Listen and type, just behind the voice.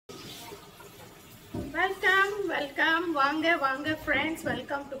Welcome, Vanga friends,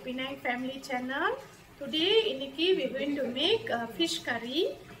 welcome to Penang Family Channel. Today, Iniki, we're going to make a fish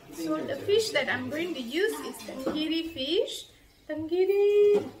curry. So the fish that I'm going to use is Tanggiri fish.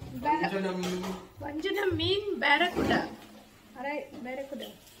 Tanggiri, Vanjanam mean barracuda. Alright, barracuda.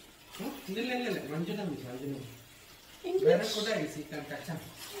 English? Barracuda is ikan kacang.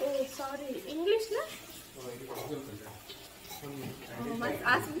 Oh, sorry. English, na? Oh, must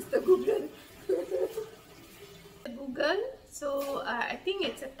ask Mr. Google. Google. So I think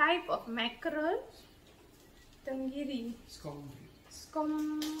it's a type of mackerel. Tanggiri. Scombri.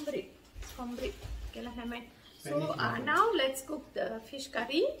 Okay, lah, so now let's cook the fish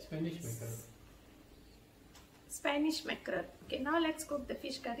curry. Spanish mackerel. Okay, now let's cook the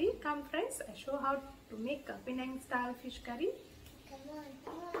fish curry. Come friends, I show how to make a Penang style fish curry. Come on.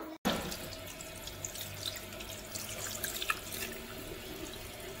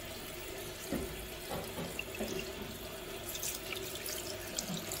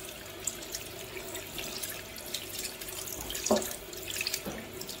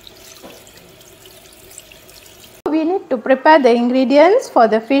 We need to prepare the ingredients for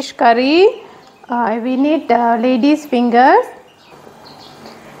the fish curry. We need ladies' fingers.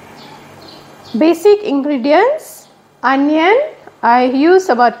 Basic ingredients: onion. I use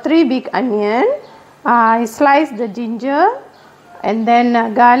about 3 big onion. I slice the ginger, and then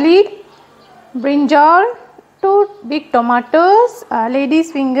garlic, brinjal, 2 big tomatoes,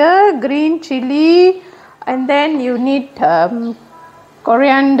 ladies' finger, green chili, and then you need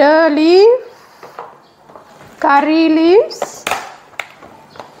coriander leaf, curry leaves,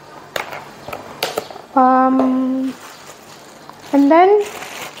 and then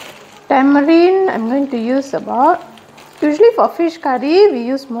tamarind. I'm going to use about, usually for fish curry we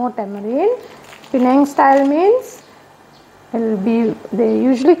use more tamarind. Penang style means they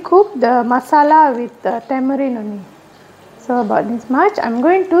usually cook the masala with tamarind only. So about this much. I'm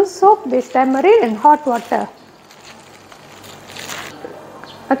going to soak this tamarind in hot water.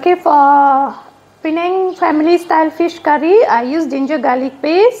 Okay, for Penang family style fish curry, I use ginger garlic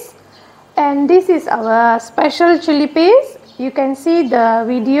paste, and this is our special chili paste. You can see the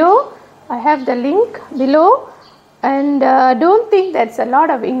video. I have the link below, and don't think that's a lot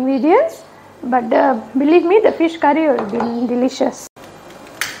of ingredients, but believe me, the fish curry will be delicious.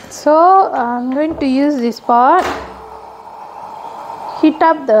 So I'm going to use this pot. Heat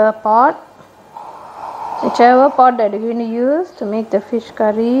up the pot, whichever pot that you're going to use to make the fish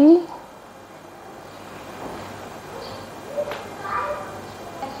curry.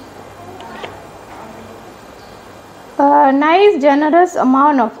 A nice generous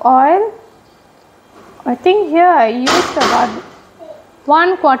amount of oil. I think here I used about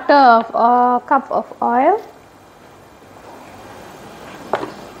 1/4 of a cup of oil.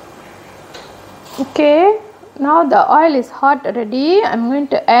 Okay, now the oil is hot already. I'm going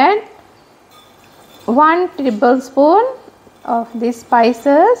to add 1 tablespoon of these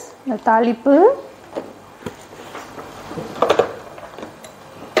spices, the talipu.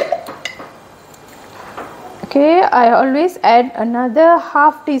 Okay, I always add another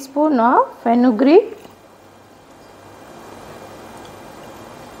half teaspoon of fenugreek.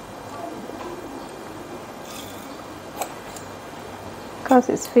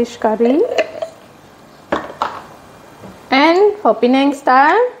 Because it's fish curry. And for Penang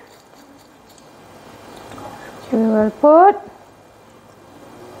style, we will put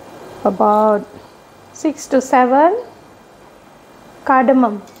about 6 to 7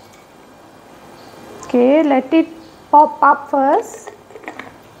 cardamom. Okay, let it pop up first.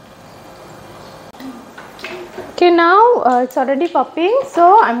 Okay, now it's already popping,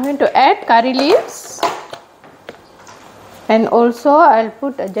 so I'm going to add curry leaves, and also I'll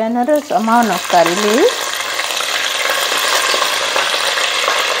put a generous amount of curry leaves.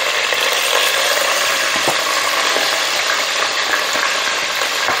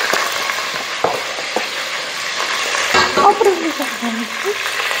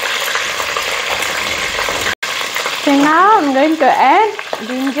 Okay, now I'm going to add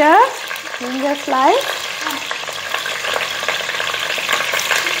ginger slice.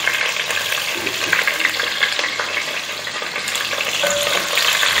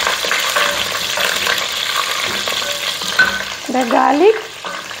 The garlic.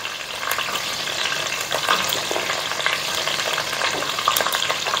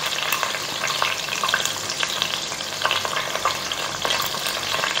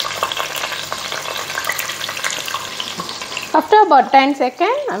 After about 10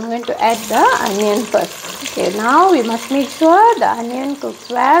 seconds, I'm going to add the onion first. Okay, now we must make sure the onion cooks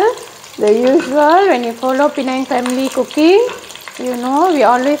well. The usual, when you follow Penang family cooking, you know we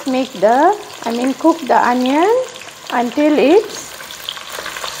always make the cook the onion until it's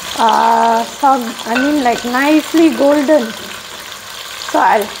like nicely golden. So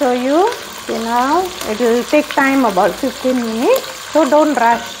I'll show you. Okay, now it will take time about 15 minutes. So don't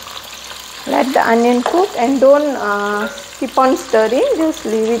rush. Let the onion cook and don't keep on stirring. Just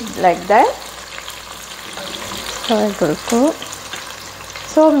leave it like that. So it will cook.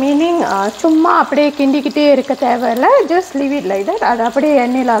 So meaning சும்மா அப்படியே கிண்டிக்கிட்டே இருக்க தேவையில்ல. Just leave it like that. அது அப்படியே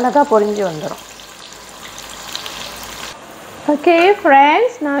எண்ணெயில அழகா பொரிஞ்சு வந்துரும். Okay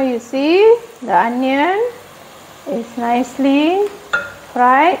friends, now you see the onion is nicely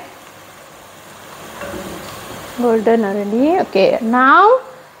fried, golden already. Okay, now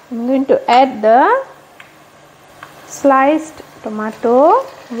I'm going to add the sliced tomato.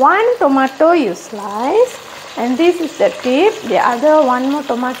 One tomato you slice, and this is the tip. The other one more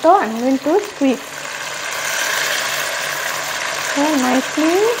tomato I'm going to squeeze. So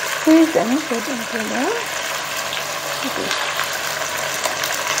nicely squeeze and put into the. Okay.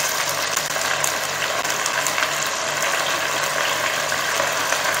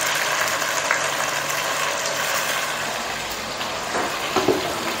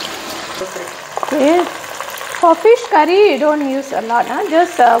 Okay. For fish curry, you don't use a lot, huh?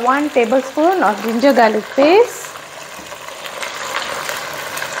 Just 1 tablespoon of ginger garlic paste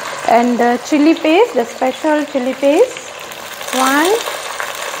and the chili paste, the special chili paste. 1,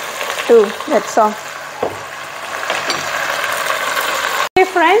 2. That's all. Okay,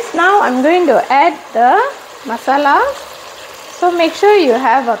 friends. Now I'm going to add the masala. So make sure you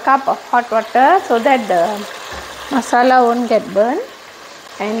have a cup of hot water so that the masala won't get burned,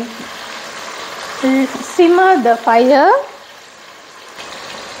 and simmer the fire.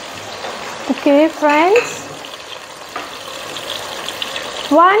 Okay friends,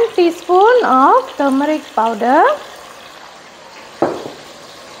 1 teaspoon of turmeric powder,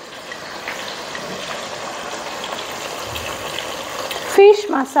 fish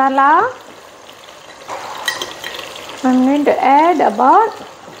masala. I'm going to add about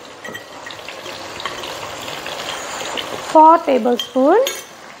 4 tablespoons.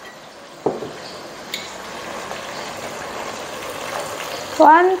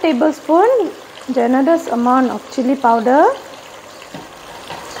 1 tablespoon generous amount of chili powder,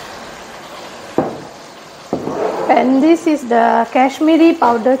 and this is the Kashmiri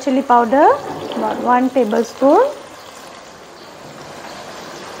powder, chili powder, about 1 tablespoon.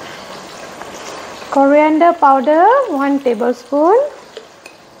 Coriander powder, 1 tablespoon.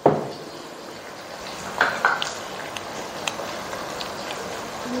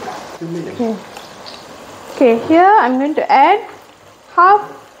 Okay, here I'm going to add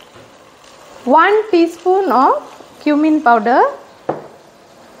 1 teaspoon of cumin powder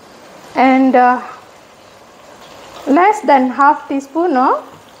and less than half teaspoon of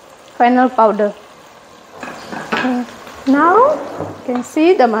fennel powder. Now you can see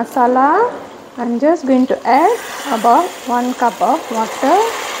the masala. I'm just going to add about 1 cup of water,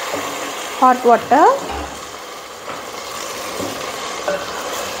 hot water,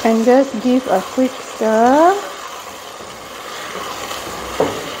 and just give a quick stir.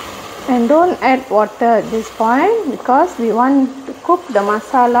 And don't add water at this point because we want to cook the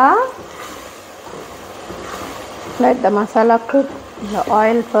masala. Let the masala cook in the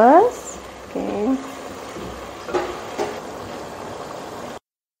oil first. Okay.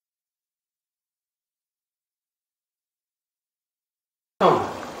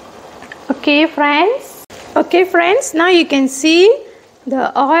 Okay friends, now you can see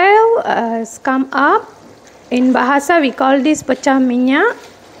the oil has come up. In Bahasa we call this pecah minyak.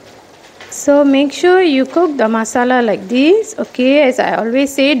 So make sure you cook the masala like this. Okay, as I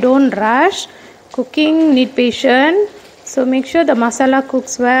always say, don't rush. Cooking need patience. So make sure the masala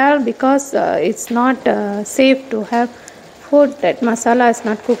cooks well, because it's not safe to have food that masala is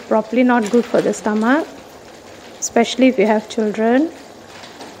not cooked properly, not good for the stomach, especially if you have children.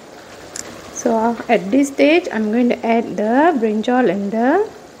 So at this stage I'm going to add the brinjal and the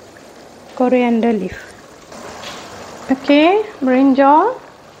coriander leaf. Okay, brinjal.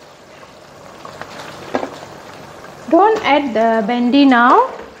 Don't add the bendi now,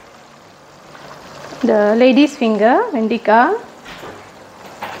 the lady's finger, bendika.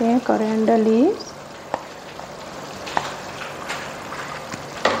 Okay, coriander leaves.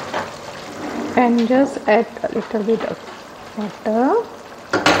 And just add a little bit of water.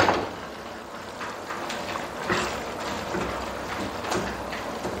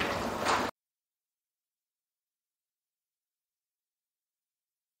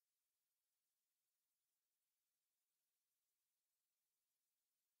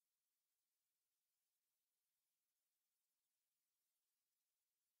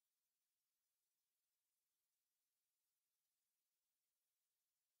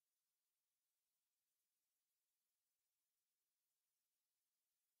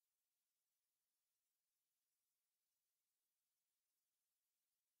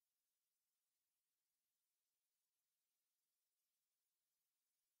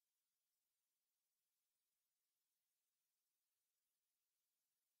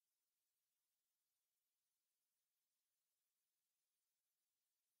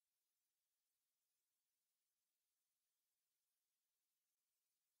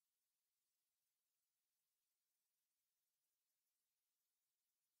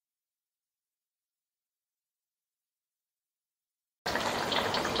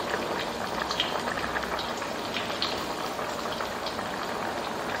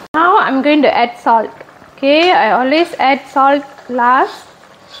 I'm going to add salt. Okay, I always add salt last.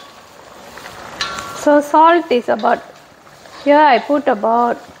 So salt is about, here I put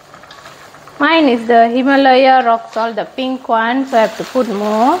about, mine is the Himalaya rock salt, the pink one, so I have to put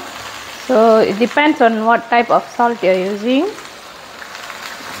more. So it depends on what type of salt you're using.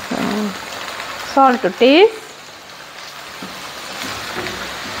 Salt to taste.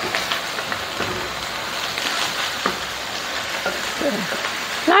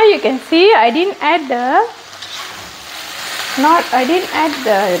 Now you can see I didn't add the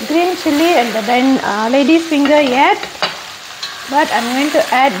green chili and the lady's finger yet, but I'm going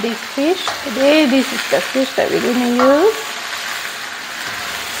to add this fish. Today this is the fish that we're going to use.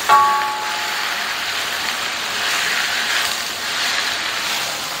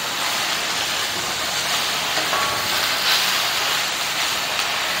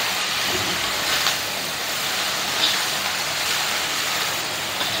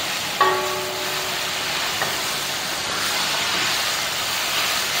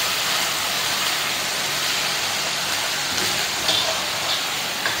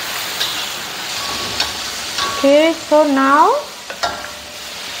 Okay, so now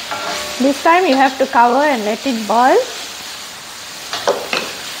this time you have to cover and let it boil.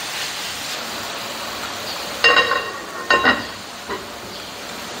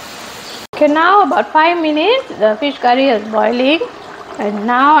 Okay, now about 5 minutes the fish curry is boiling, and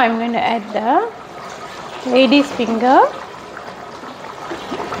now I'm going to add the lady's finger,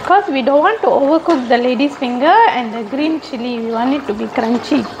 because we don't want to overcook the lady's finger and the green chili, we want it to be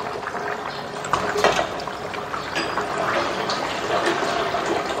crunchy.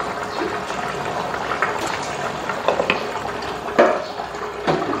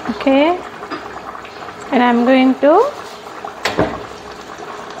 Okay, and I'm going to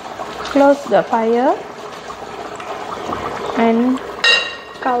close the fire and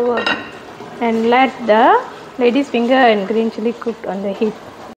cover and let the lady's finger and green chili cook on the heat.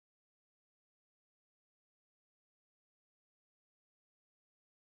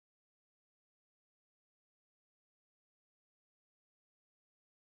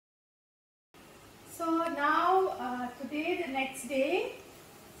 So now today, the next day,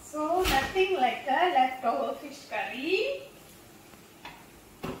 so nothing like a leftover fish curry.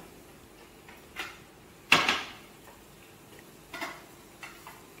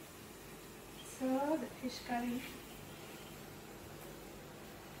 So the fish curry.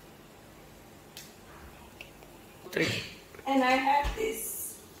 And I have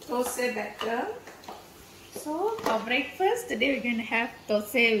this thosai batter. So for breakfast today we're going to have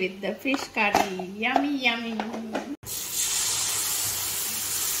thosai with the fish curry. Yummy, yummy.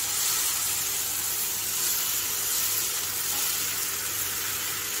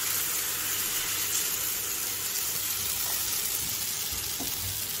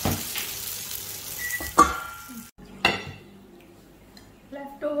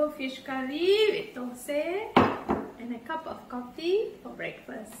 Leftover fish curry with thosai and a cup of coffee for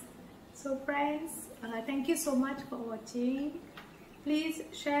breakfast. So friends, thank you so much for watching. Please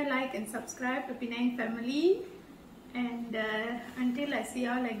share, like and subscribe to Penang Family. And until I see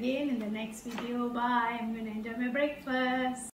you all again in the next video, bye. I'm going to enjoy my breakfast.